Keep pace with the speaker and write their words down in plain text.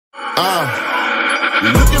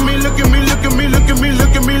Look at me, look at me, look at me, look at me,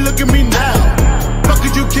 look at me, look at me now. Fuck,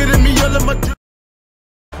 are you kidding me? All of my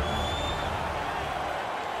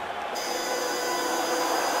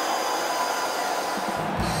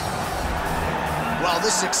Well,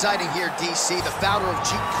 this is exciting here, DC. The founder of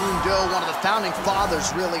Jeet Kune Do, one of the founding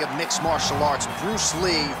fathers, really, of mixed martial arts, Bruce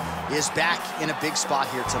Lee, is back in a big spot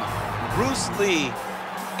here tonight. Bruce Lee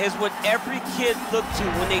is what every kid looked to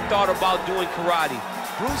when they thought about doing karate.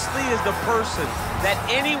 Bruce Lee is the person that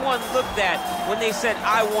anyone looked at when they said,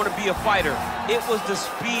 I want to be a fighter. It was the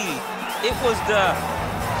speed, it was the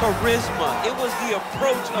charisma, it was the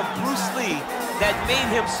approach of Bruce Lee that made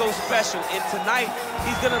him so special. And tonight,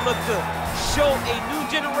 he's gonna look to show a new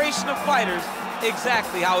generation of fighters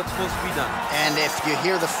exactly how it's supposed to be done. And if you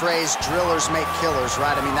hear the phrase, drillers make killers,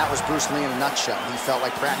 right? I mean, that was Bruce Lee in a nutshell. He felt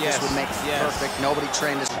like practice would make perfect. Nobody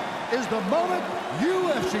trained as... Is the moment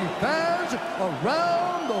UFC fans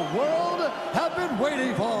around the world have been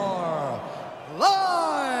waiting for.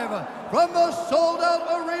 Live from the sold-out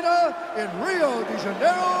arena in Rio de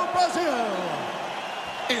Janeiro, Brazil.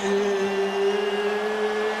 It's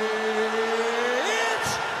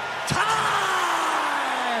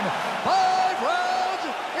time! 5 rounds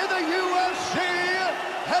in the UFC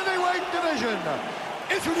heavyweight division.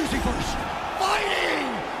 Introducing first, fighting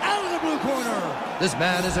out of the blue corner. This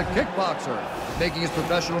man is a kickboxer, making his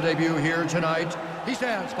professional debut here tonight. He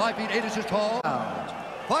stands 5 feet 8 inches tall.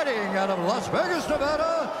 Fighting out of Las Vegas,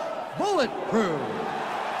 Nevada, Bullet Crew.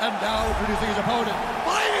 And now introducing his opponent,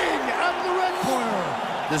 fighting out of the red corner.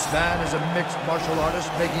 This man is a mixed martial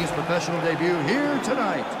artist, making his professional debut here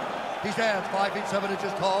tonight. He stands 5 feet 7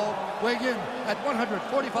 inches tall, weighing in at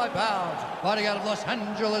 145 pounds. Fighting out of Los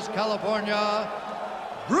Angeles, California,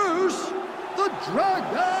 Bruce the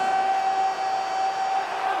Dragon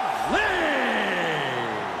Lee!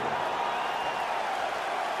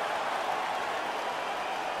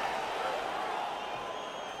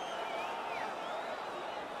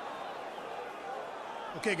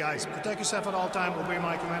 Okay, guys, protect yourself at all time, obey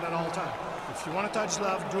my command at all time. If you want to touch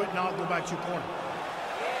left, do it now, go back to your corner.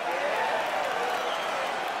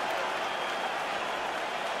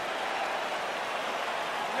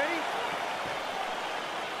 Ready?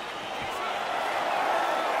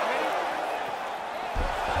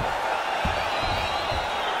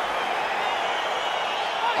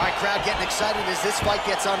 All right, crowd getting excited as this fight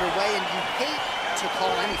gets underway, and you hate to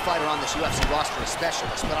call any fighter on this UFC roster a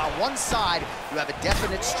specialist, but on one side, you have a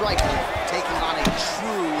definite striker taking on a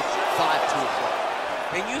true 5-tool player.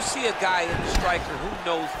 And you see a guy in the striker who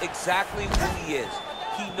knows exactly who he is.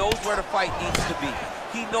 He knows where the fight needs to be.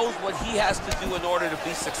 He knows what he has to do in order to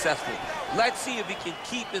be successful. Let's see if he can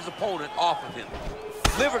keep his opponent off of him.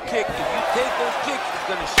 Liver kick, if you take those kicks, it's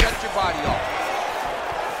gonna shut your body off.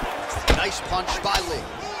 Nice punch by Lee.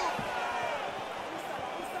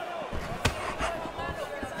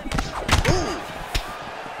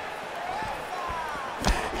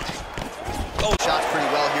 Shots pretty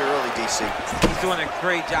well here early, DC. He's doing a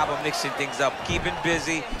great job of mixing things up, keeping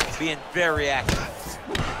busy, being very active.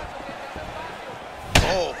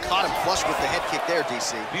 Oh, caught him flush with the head kick there,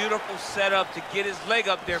 DC. Beautiful setup to get his leg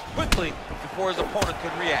up there quickly before his opponent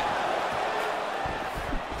could react.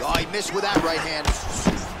 Oh, he missed with that right hand.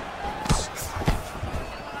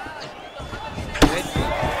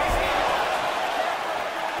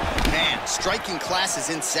 Man, striking class is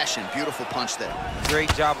in session. Beautiful punch there.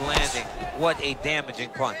 Great job landing. What a damaging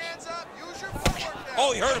punch.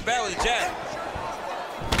 Oh, he hurt him badly, jab.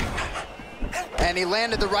 And he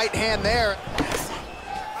landed the right hand there.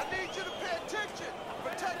 I need you to pay attention.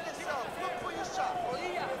 Protect yourself. Look for your shot.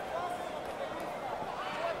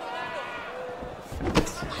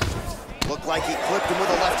 Looked like he clipped him with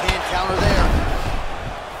a left hand counter there.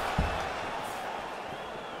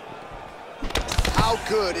 How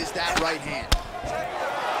good is that right hand?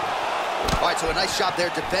 All right, so a nice job there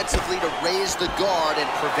defensively to raise the guard and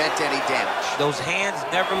prevent any damage. Those hands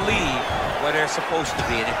never leave where they're supposed to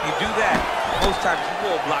be. And if you do that, most times you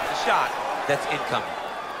will block the shot that's incoming.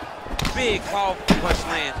 Big, powerful punch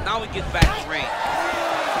lands. Now we get back to range.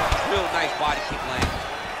 Real nice body kick land.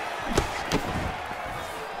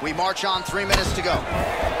 We march on, 3 minutes to go.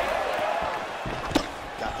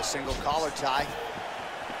 Got the single collar tie.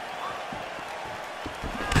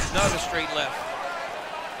 Another straight left.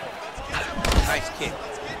 Nice kick.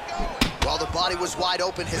 While the body was wide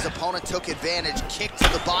open, his opponent took advantage. Kick to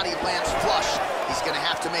the body, lands flush. He's going to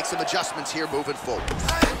have to make some adjustments here moving forward.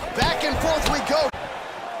 Back and forth we go.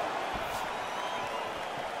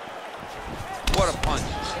 What a punch.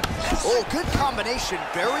 Oh, good combination.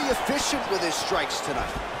 Very efficient with his strikes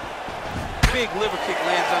tonight. Big liver kick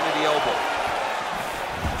lands under the elbow.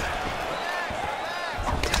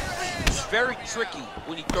 very tricky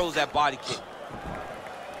when he throws that body kick.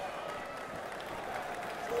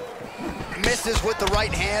 Misses with the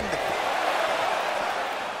right hand.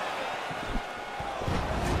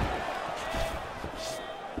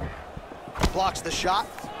 Blocks the shot.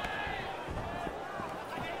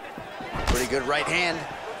 Pretty good right hand.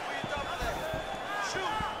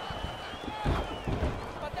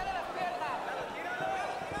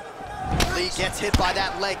 Lee gets hit by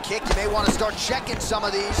that leg kick. You may want to start checking some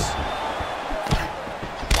of these.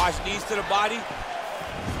 Watch, knees to the body.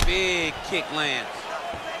 Big kick lands.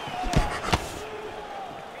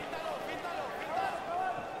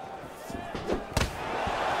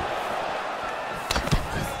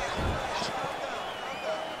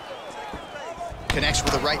 Connects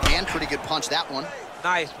with the right hand. Pretty good punch, that one.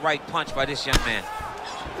 Nice right punch by this young man.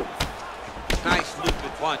 Nice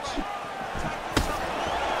looping punch.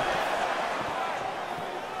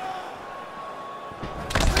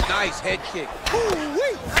 Nice head kick.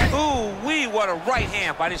 Ooh-wee! Ooh-wee, what a right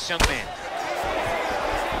hand by this young man.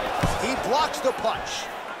 He blocks the punch.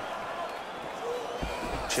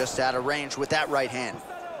 Just out of range with that right hand.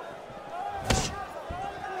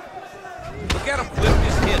 Look at him whip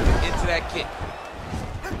his hip into that kick.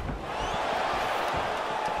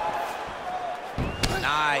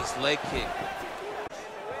 Nice leg kick.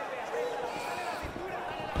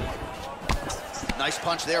 Nice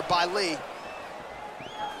punch there by Lee.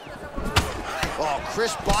 Oh,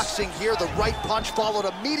 crisp boxing here. The right punch followed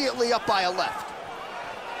immediately up by a left.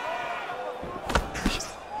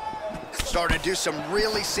 Starting to do some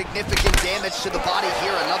really significant damage to the body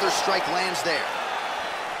here. Another strike lands there.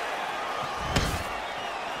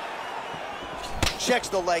 Checks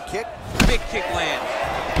the leg kick. Big kick lands.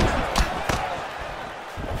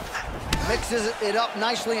 Mixes it up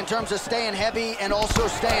nicely in terms of staying heavy and also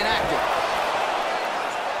staying active.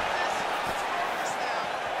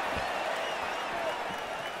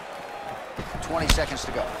 $20 seconds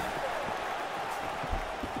to go.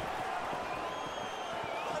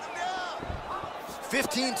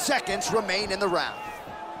 $15 seconds remain in the round.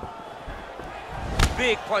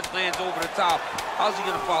 Big punch lands over the top. How's he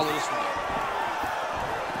gonna follow this one?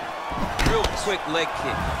 Real quick leg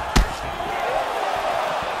kick.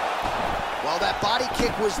 Well, that body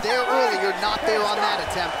kick was there earlier, not there on that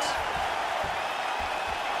attempt.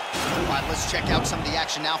 All right, let's check out some of the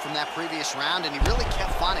action now from that previous round, and he really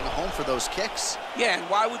kept finding a home for those kicks. Yeah, and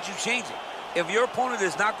why would you change it? If your opponent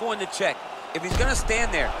is not going to check, if he's gonna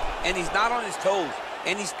stand there and he's not on his toes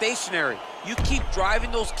and he's stationary, you keep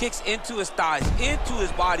driving those kicks into his thighs, into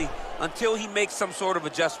his body until he makes some sort of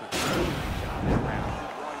adjustment.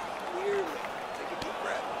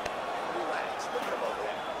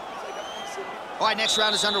 All right, next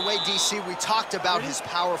round is underway, DC. We talked about his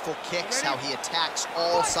powerful kicks, how he attacks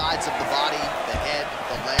all sides of the body, the head,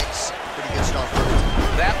 the legs. Pretty good start for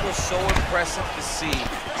him. That was so impressive to see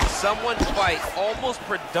someone fight almost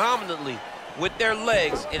predominantly with their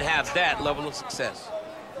legs and have that level of success.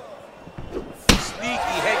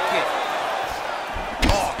 Sneaky head kick.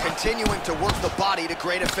 Oh, continuing to work the body to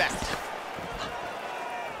great effect.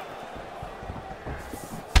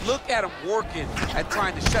 Look at him working at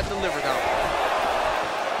trying to shut the liver down.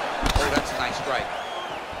 Oh, that's a nice strike.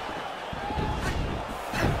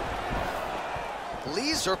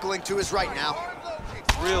 Lee circling to his right now.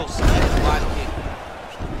 Real smooth body kick.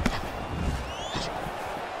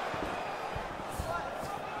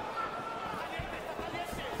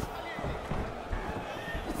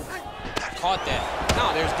 Caught that.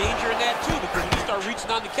 Now, there's danger in that, too, because when you start reaching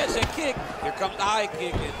on to catch that kick, here comes the high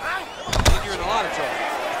kick, and then you're in a lot of trouble.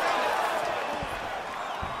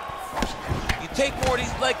 You take more of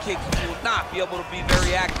these leg kicks, you will not be able to be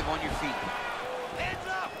very active on your feet.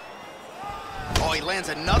 Oh, he lands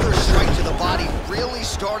another strike to the body, really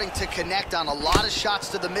starting to connect on a lot of shots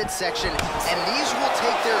to the midsection, and these will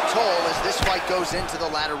take their toll as this fight goes into the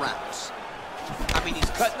latter rounds. I mean, he's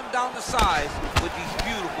cutting them down to size with these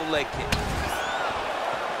beautiful leg kicks.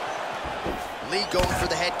 Lee going for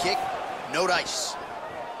the head kick, no dice.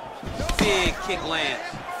 Big kick lands.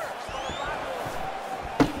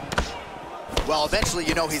 Well, eventually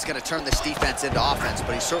you know he's going to turn this defense into offense,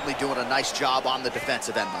 but he's certainly doing a nice job on the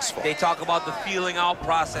defensive end thus far. They talk about the feeling out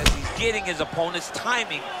process. He's getting his opponent's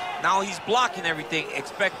timing. Now he's blocking everything.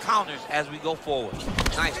 Expect counters as we go forward.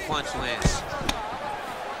 Nice punch lands.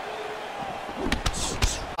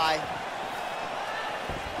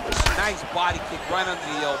 Nice body kick right under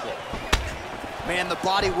the elbow. Man, the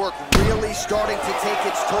body work really starting to take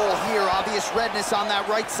its toll here. Obvious redness on that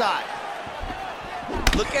right side.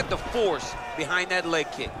 Look at the force behind that leg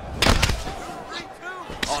kick.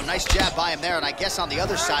 Oh, nice jab by him there, and I guess on the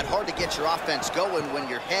other side, hard to get your offense going when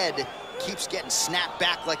your head keeps getting snapped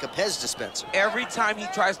back like a Pez dispenser. Every time he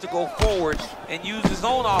tries to go forward and use his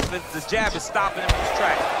own offense, the jab is stopping him in his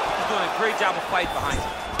tracks. He's doing a great job of fighting behind him.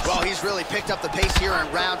 Well, he's really picked up the pace here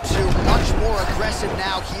in round 2. Much more aggressive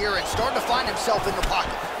now here and starting to find himself in the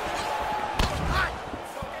pocket.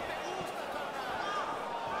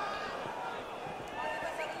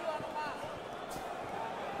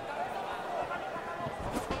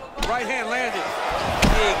 Right hand landed.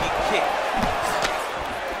 Big kick.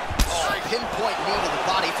 Oh, pinpoint knee to the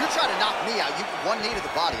body. If you're trying to knock me out, one knee to the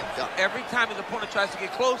body, I'm done. Every time his opponent tries to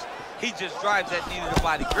get close, he just drives that knee to the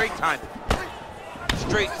body. Great timing.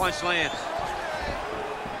 Straight punch lands.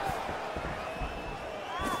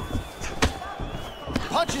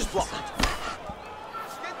 Punch is blocked.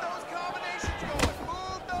 Get those combinations going.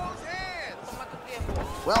 Move those hands.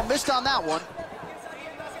 Well, missed on that one.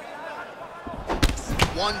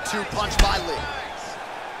 1-2 punch by Lee.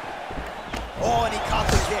 Oh, and he caught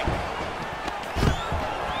the kick.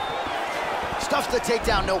 Stuffs the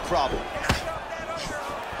takedown, no problem.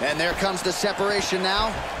 And there comes the separation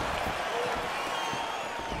now.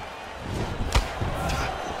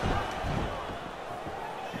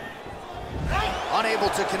 Unable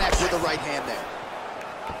to connect with the right hand there.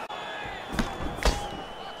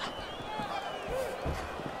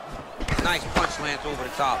 Nice punch lands over the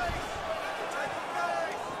top.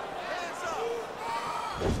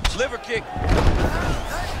 Liver kick.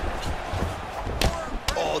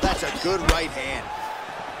 Oh, that's a good right hand.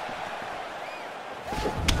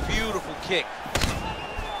 Beautiful kick.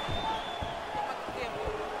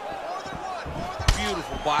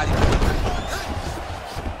 Beautiful body.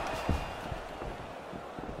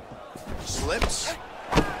 Slips.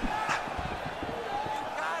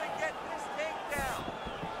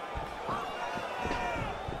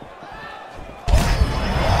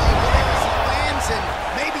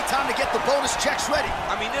 Time to get the bonus checks ready.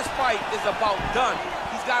 I mean, this fight is about done.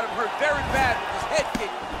 He's got him hurt very bad with his head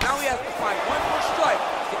kick. Now he has to find one more strike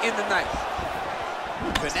to end the night.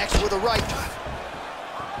 Connects with a right.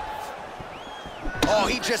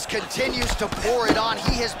 Oh, he just continues to pour it on.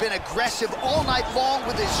 He has been aggressive all night long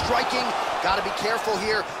with his striking. Got to be careful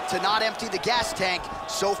here to not empty the gas tank.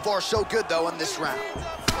 So far, so good, though, in this round.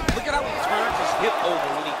 Look at how he turns his hip over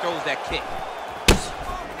when he throws that kick.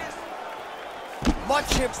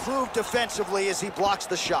 Much improved defensively as he blocks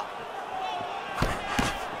the shot. –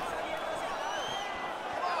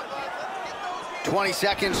 20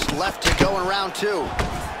 seconds left to go in round 2.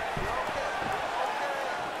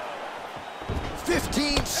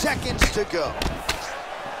 15 seconds to go.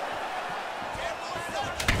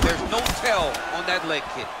 There's no tell on that leg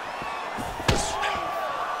kick.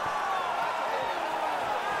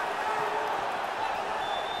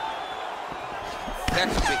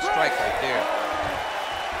 That's a big strike right there.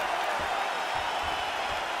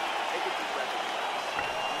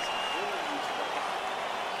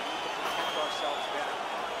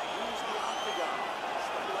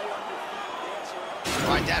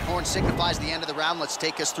 All right, that horn signifies the end of the round. Let's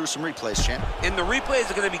take us through some replays, champ. And the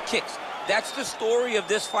replays are going to be kicks. That's the story of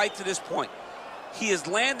this fight to this point. He is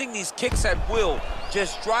landing these kicks at will,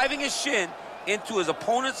 just driving his shin into his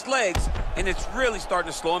opponent's legs, and it's really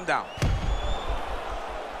starting to slow him down.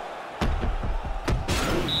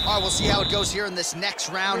 All right, we'll see how it goes here in this next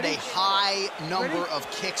round. A high number of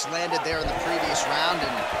kicks landed there in the previous round,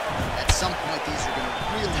 and at some point, these are going to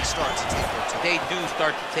really start to take their toll. They do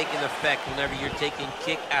start to take an effect whenever you're taking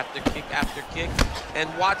kick after kick after kick,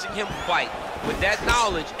 and watching him fight with that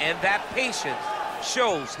knowledge and that patience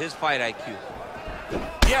shows his fight IQ.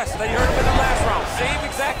 Yes, they heard him in the last round. Same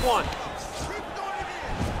exact one.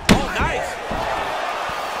 Oh, nice.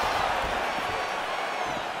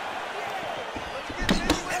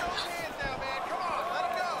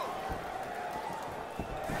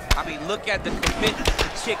 I mean, look at the commitment to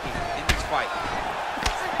kicking in this fight.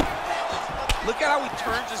 Look at how he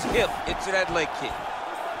turns his hip into that leg kick.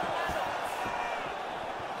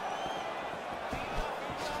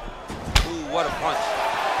 Ooh, what a punch.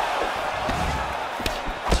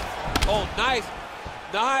 Oh, nice.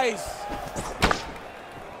 Nice.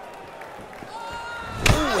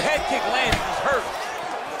 Ooh, head kick lands. He's hurt.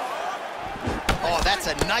 Oh, that's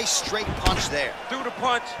a nice straight punch there. Threw the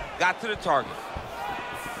punch, got to the target.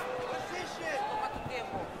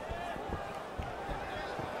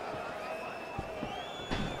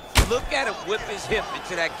 Look at him whip his hip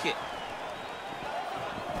into that kick.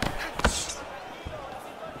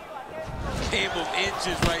 Game of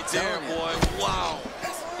inches right there, boy. Wow.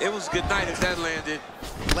 It was good night if that landed.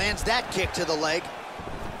 Lands that kick to the leg.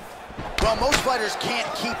 Well, most fighters can't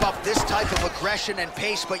keep up this type of aggression and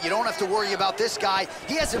pace, but you don't have to worry about this guy.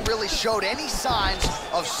 He hasn't really showed any signs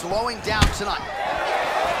of slowing down tonight.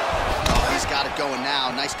 Oh, he's got it going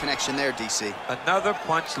now. Nice connection there, DC. Another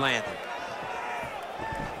punch landed.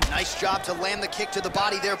 Nice job to land the kick to the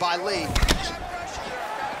body there by Lee.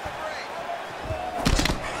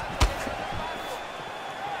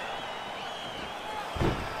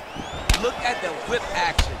 Look at the whip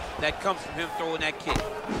action that comes from him throwing that kick.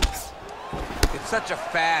 It's such a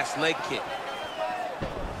fast leg kick.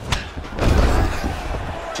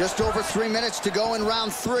 Just over 3 minutes to go in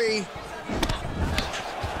round 3.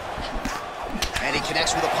 And he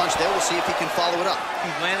connects with a punch there. We'll see if he can follow it up.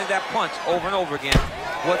 He's landed that punch over and over again.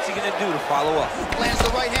 What's he gonna do to follow up? Lands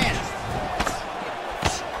the right hand.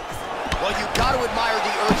 Well, you got to admire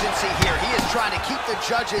the urgency here. He is trying to keep the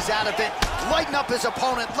judges out of it, lighten up his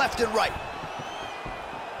opponent left and right.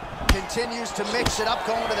 Continues to mix it up,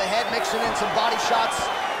 going to the head, mixing in some body shots.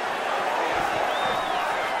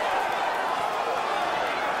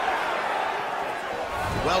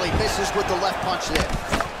 Well, he misses with the left punch there.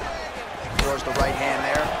 Throws the right hand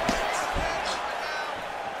there.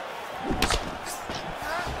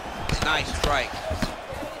 Nice strike.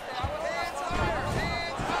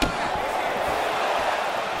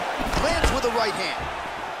 Lands with the right hand.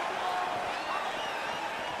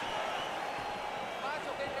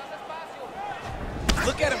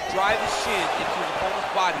 Look at him drive his shin into his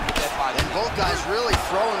opponent's body with that body. And both guys really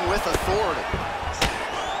throwing with authority.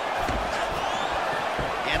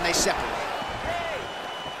 And they separate.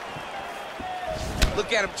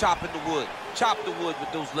 Look at him chopping the wood. Chop the wood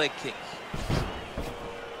with those leg kicks.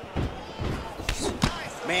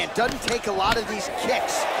 Man, doesn't take a lot of these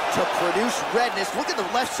kicks to produce redness. Look at the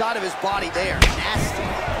left side of his body there. Nasty.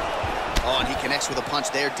 Oh, and he connects with a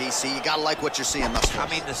punch there, DC. You gotta like what you're seeing thus far. I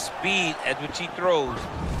mean, the speed at which he throws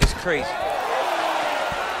is crazy.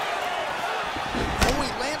 Oh,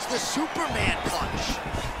 he lands the Superman punch.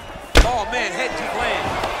 Oh, man, head kick land.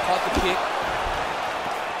 Caught the kick.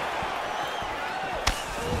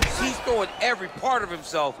 He's throwing every part of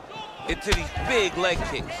himself into these big leg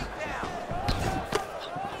kicks.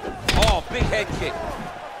 Oh, big head kick.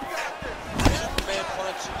 Superman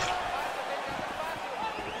punch.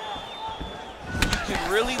 You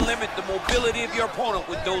can really limit the mobility of your opponent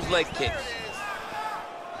with those leg kicks.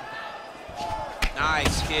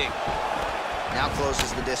 Nice kick. Now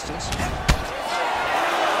closes the distance.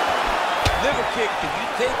 Liver kick, if you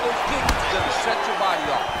take those kicks, it's gonna shut your body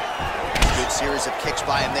off. Good series of kicks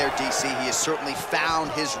by him there, DC. He has certainly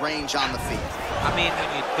found his range on the feet. I mean, when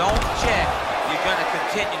you don't check, you're gonna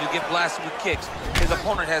continue to get blasted with kicks. His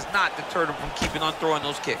opponent has not deterred him from keeping on throwing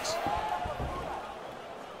those kicks.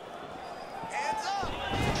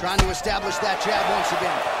 Trying to establish that jab once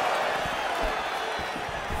again.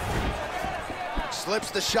 Slips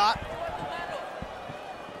the shot.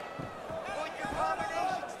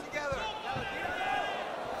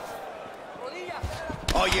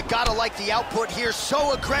 Oh, you gotta like the output here.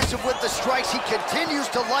 So aggressive with the strikes. He continues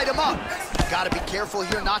to light him up. Gotta be careful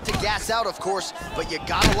here not to gas out, of course, but you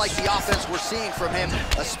gotta like the offense we're seeing from him,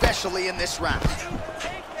 especially in this round.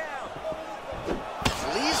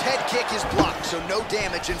 Lee's head kick is blocked, so no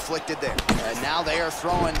damage inflicted there. And now they are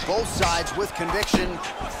throwing both sides with conviction.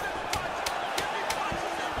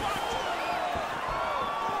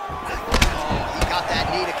 That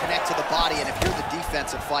knee to connect to the body, and if you're the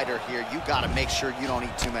defensive fighter here, you got to make sure you don't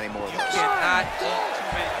eat too many more of those. You cannot eat too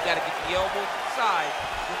many. You got to get the elbow inside,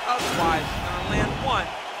 because otherwise you're going to land one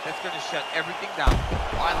that's going to shut everything down.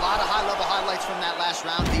 All right, a lot of high-level highlights from that last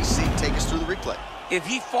round. DC, take us through the replay. If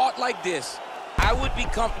he fought like this, I would be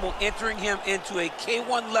comfortable entering him into a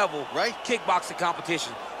K1 level kickboxing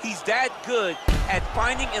competition. He's that good at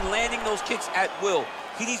finding and landing those kicks at will.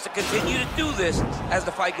 He needs to continue to do this as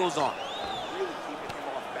the fight goes on.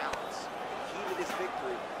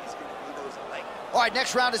 All right,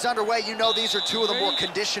 next round is underway. You know these are two of the more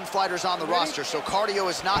conditioned fighters on the roster, so cardio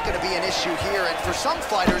is not going to be an issue here. And for some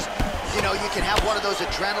fighters, you know, you can have one of those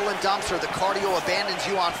adrenaline dumps or the cardio abandons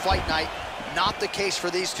you on fight night. Not the case for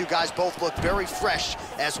these two guys. Both look very fresh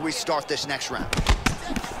as we start this next round.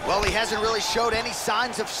 Well, he hasn't really showed any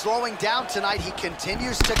signs of slowing down tonight. He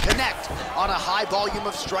continues to connect on a high volume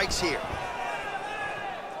of strikes here.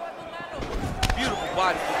 Beautiful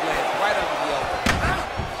body kick lands right under the elbow.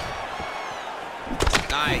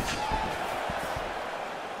 Nice.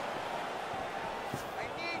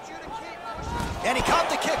 And he caught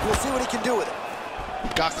the kick. We'll see what he can do with it.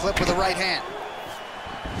 Got clipped with the right hand.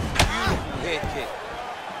 Beautiful head kick.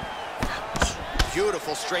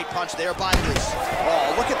 Beautiful straight punch there by Lee.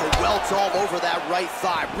 Oh, look at the welts all over that right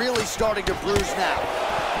thigh. Really starting to bruise now.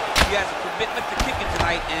 He has a commitment to kicking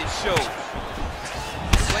tonight, and it shows.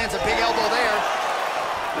 Lands a big elbow there.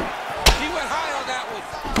 He went high on that one.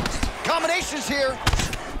 Combinations here.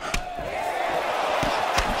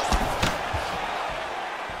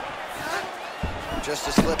 Just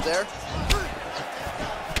a slip there.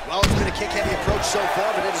 Well, it's been a kick-heavy approach so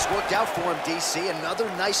far, but it has worked out for him, DC. Another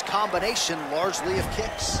nice combination, largely of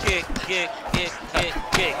kicks. Kick, kick, kick, kick,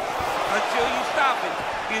 kick. Until you stop it,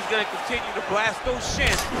 he's going to continue to blast those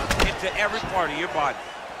shins into every part of your body.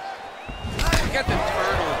 You got the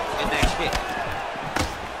turn in that kick.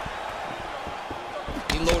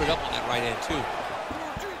 He loaded up on that right hand, too.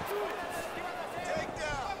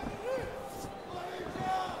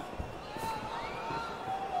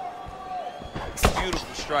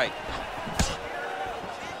 Beautiful strike.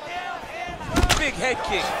 Big head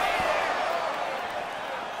kick.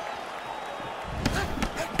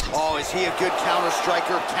 Oh, is he a good counter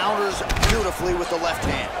striker? Counters beautifully with the left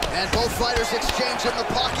hand. And both fighters exchange in the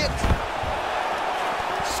pocket.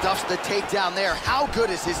 Stuffs the takedown there. How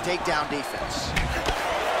good is his takedown defense?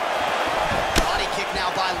 Body kick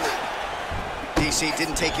now by Lee. DC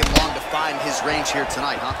didn't take him long to find his range here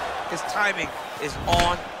tonight, huh? His timing is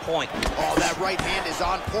on point. Oh, that right hand is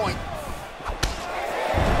on point.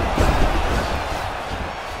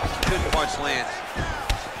 Good punch lands.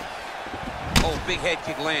 Oh, big head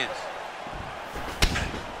kick lands.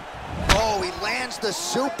 Oh, he lands the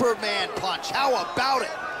Superman punch. How about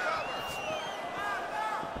it?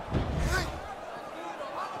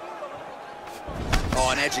 Oh,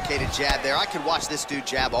 an educated jab there. I could watch this dude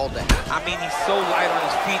jab all day. I mean, he's so light on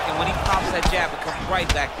his feet, and when he pops that jab, it comes right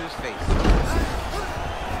back to his face.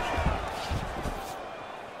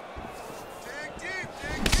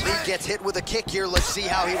 Lee gets hit with a kick here. Let's see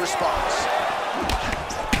how he responds.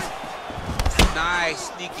 Nice,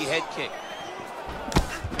 sneaky head kick.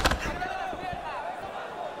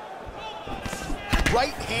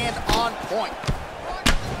 Right hand on point.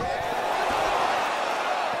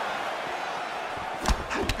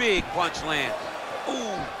 Big punch lands.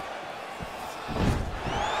 Ooh.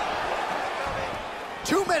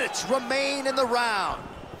 2 minutes remain in the round.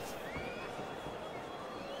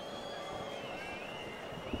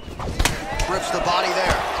 Rips the body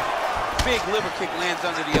there. Big liver kick lands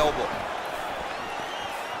under the elbow.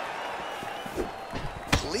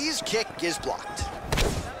 Lee's kick is blocked.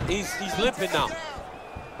 He's limping now.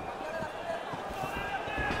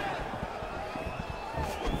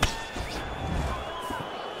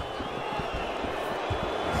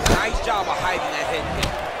 Nice job of hiding that head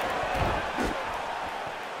kick.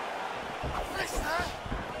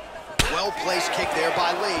 Well-placed kick there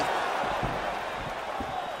by Lee.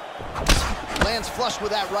 Lands flush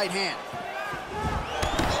with that right hand.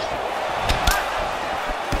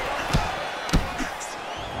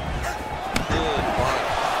 Good punch.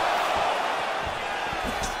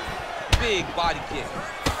 Big body kick.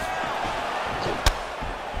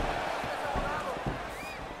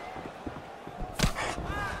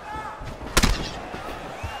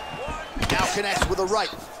 Now connects with a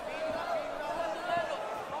right.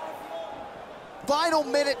 Final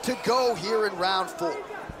minute to go here in round 4.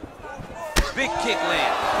 Big kick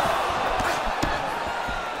lands.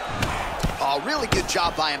 Oh, really good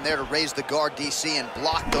job by him there to raise the guard, DC, and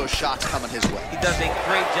block those shots coming his way. He does a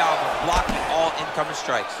great job of blocking all incoming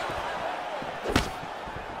strikes.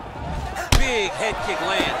 Big head kick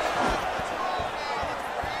lands.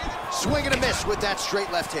 Swing and a miss with that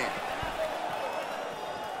straight left hand.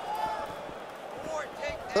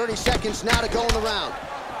 30 seconds now to go in the round.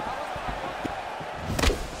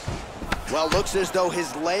 Well, looks as though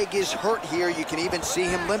his leg is hurt here. You can even see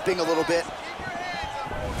him limping a little bit.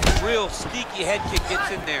 Real sneaky head kick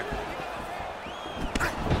gets in there.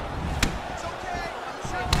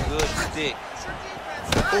 Good stick.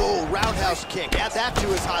 Oh, roundhouse kick. Add that to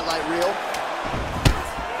his highlight reel.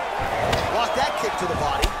 Block that kick to the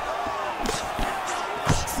body.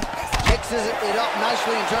 Mixes it up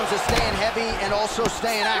nicely in terms of staying heavy and also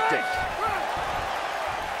staying active.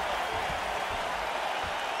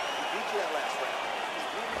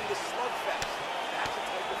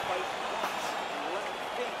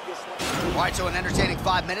 All right, so an entertaining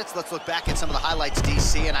 5 minutes. Let's look back at some of the highlights,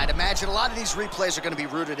 DC, and I'd imagine a lot of these replays are going to be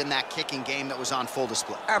rooted in that kicking game that was on full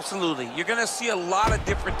display. Absolutely. You're going to see a lot of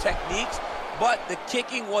different techniques, but the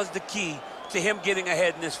kicking was the key to him getting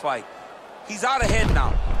ahead in this fight. He's out ahead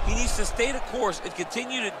now. He needs to stay the course and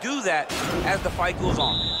continue to do that as the fight goes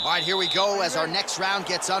on. All right, here we go as our next round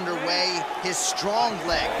gets underway. His strong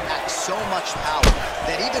leg packs so much power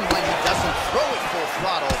that even when he doesn't throw it full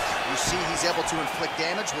throttle, you UFC, he's able to inflict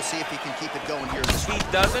damage. We'll see if he can keep it going here this week.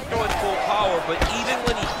 He doesn't throw it full power, but even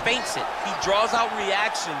when he feints it, he draws out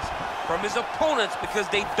reactions from his opponents because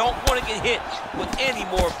they don't want to get hit with any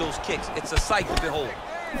more of those kicks. It's a sight to behold.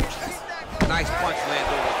 Nice punch lands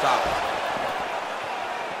over the top.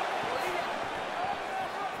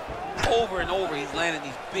 Over and over, he's landing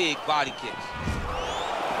these big body kicks.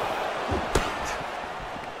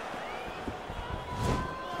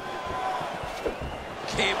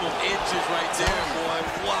 Came of inches right there, boy.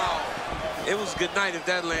 Wow. It was a good night if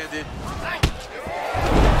that landed.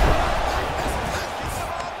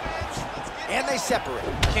 And they separate.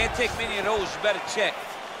 Can't take many of those, you better check.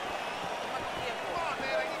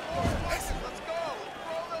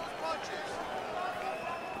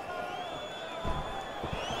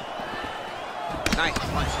 Nice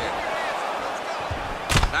punch there.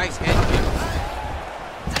 Nice head kick.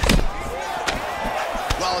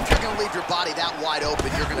 Well, if you're going to leave your body that wide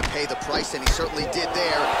open, you're going to pay the price, and he certainly did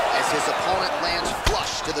there as his opponent lands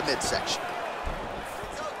flush to the midsection.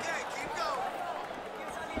 It's okay, keep going.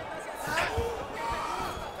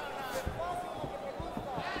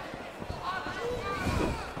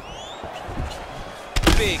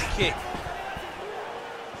 Big kick.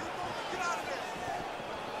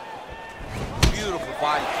 Beautiful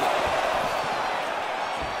body kick.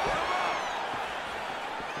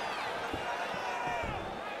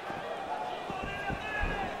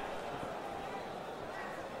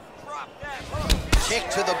 Kick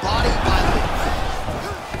to the body by Lee.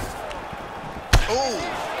 Ooh.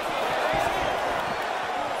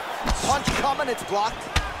 Punch coming, it's blocked.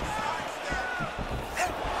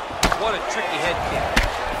 What a tricky head kick.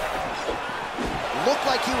 Looked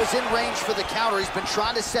like he was in range for the counter. He's been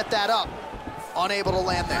trying to set that up. Unable to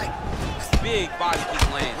land there. Big body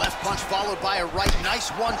kick land. Left punch followed by a right.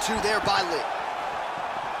 Nice 1-2 there by Lee.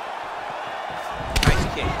 Nice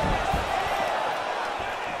kick.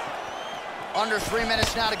 Under 3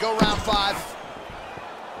 minutes now to go round 5.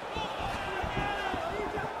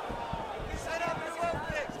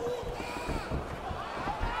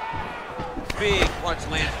 Big punch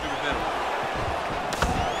lands through the middle.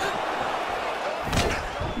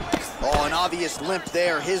 Oh, an obvious limp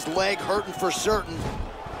there. His leg hurting for certain.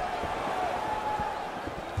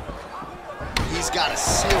 He's got a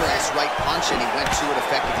serious right punch, and he went to it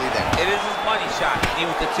effectively there. It is his money shot. He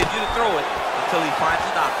will continue to throw it until he finds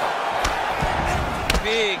a knockout.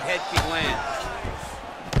 Big head kick lands.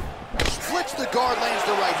 Splits the guard, lands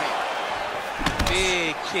the right hand.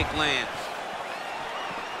 Big kick lands.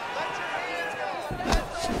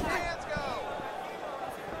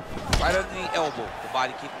 Right under the elbow, the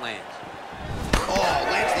body kick lands. Oh,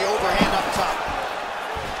 lands the overhand up top.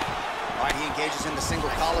 All right, he engages in the single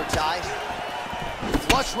collar tie.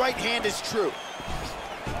 Flush right hand is true.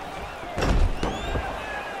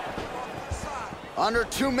 Under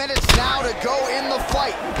 2 minutes now to go in the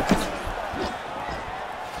fight.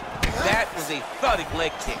 That was a thudding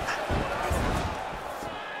leg kick.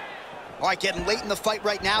 All right, getting late in the fight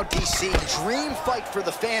right now, DC. Dream fight for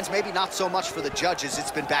the fans, maybe not so much for the judges.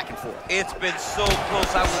 It's been back and forth. It's been so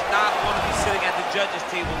close. I would not want to be sitting at the judges'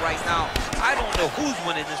 table right now. I don't know who's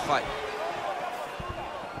winning this fight.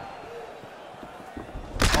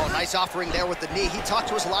 Oh, nice offering there with the knee. He talked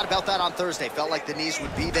to us a lot about that on Thursday. Felt like the knees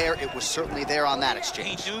would be there. It was certainly there on that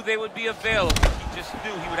exchange. He knew they would be available. He just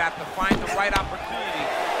knew he would have to find the right opportunity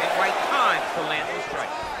and right time to land those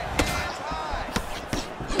strikes.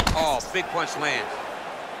 Oh, big punch lands.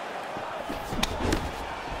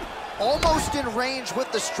 Almost in range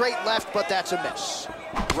with the straight left, but that's a miss.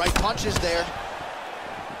 Right punch is there.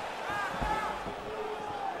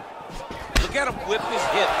 Look at him whip his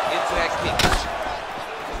hip into that kick.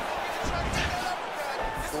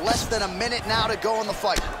 Less than a minute now to go in the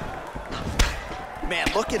fight. Man,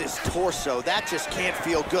 look at his torso. That just can't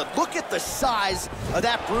feel good. Look at the size of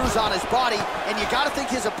that bruise on his body, and you got to think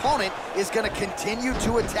his opponent is going to continue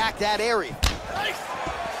to attack that area.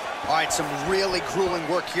 All right, some really grueling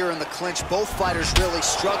work here in the clinch. Both fighters really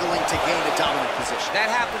struggling to gain a dominant position. That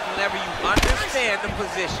happens whenever you understand the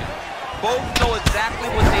position. Both know exactly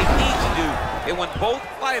what they need to do. And when both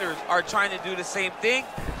fighters are trying to do the same thing,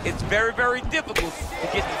 it's very, very difficult to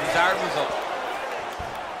get the desired result.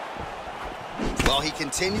 Well, he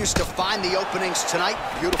continues to find the openings tonight.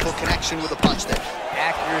 Beautiful connection with a punch there.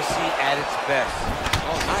 Accuracy at its best.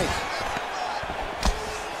 Oh, nice.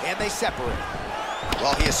 And they separate.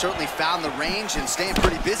 Well, he has certainly found the range and staying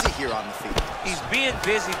pretty busy here on the feet. He's being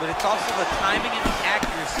busy, but it's also the timing and the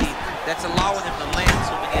accuracy that's allowing him to land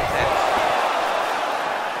so many attacks.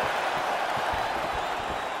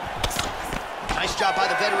 Nice job by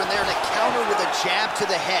the veteran there to counter with a jab to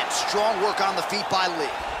the head. Strong work on the feet by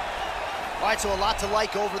Lee. All right, so a lot to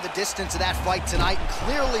like over the distance of that fight tonight. And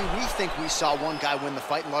clearly, we think we saw one guy win the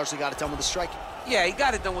fight and largely got it done with the striking. Yeah, he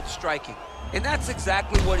got it done with the striking. And that's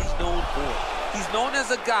exactly what he's known for. He's known as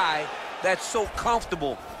a guy that's so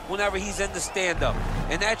comfortable whenever he's in the stand-up.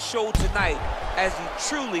 And that showed tonight as he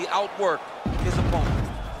truly outworked his opponent.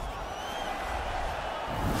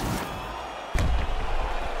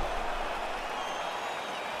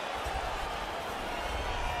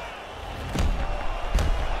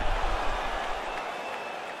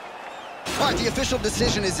 All right, the official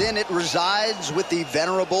decision is in. It resides with the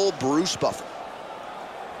venerable Bruce Buffer.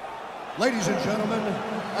 Ladies and gentlemen,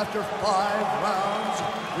 after 5 rounds,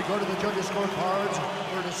 we go to the judges' scorecards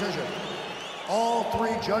for a decision. All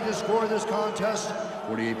 3 judges score this contest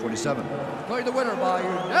 48-47. Declaring the winner by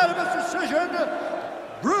unanimous decision,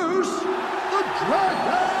 Bruce the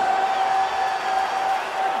Dragon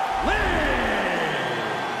Lee!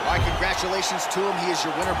 All right, congratulations to him. He is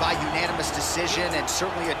your winner by unanimous decision and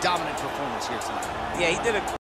certainly a dominant performance here tonight. Yeah, he did a